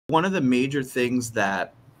One of the major things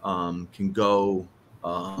that can go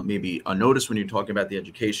maybe unnoticed when you're talking about the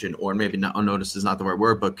education, or maybe not unnoticed is not the right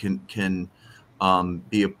word, but can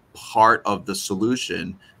be a part of the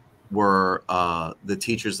solution, were the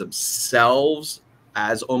teachers themselves,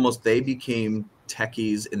 as almost they became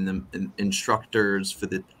techies and the instructors for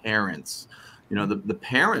the parents. You know, the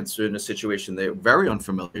parents are in a situation they're very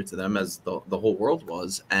unfamiliar to them, as the whole world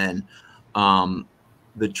was, and um,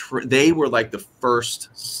 they were like the first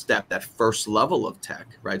step, that first level of tech,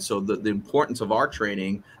 right? So the importance of our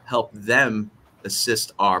training helped them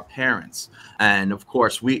assist our parents. And of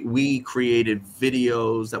course, we created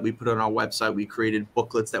videos that we put on our website. We created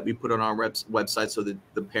booklets that we put on our website so that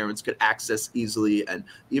the parents could access easily. And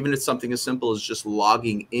even if something as simple as just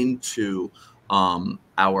logging into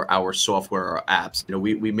our software or apps, you know,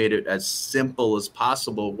 we made it as simple as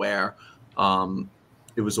possible, where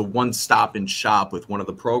it was a one-stop and shop with one of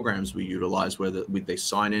the programs we utilize, where they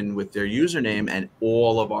sign in with their username and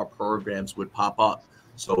all of our programs would pop up.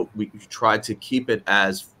 So we tried to keep it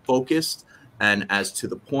as focused and as to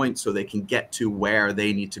the point, so they can get to where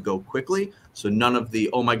they need to go quickly. So none of the,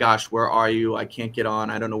 oh my gosh, where are you? I can't get on.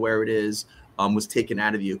 I don't know where it is, was taken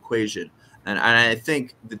out of the equation. And I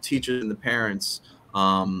think the teachers and the parents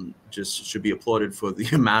just should be applauded for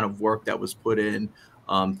the amount of work that was put in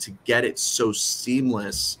to get it so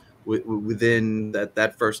seamless. Within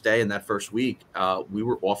that first day and that first week, we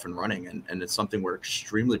were off and running, and it's something we're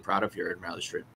extremely proud of here at Rally Street.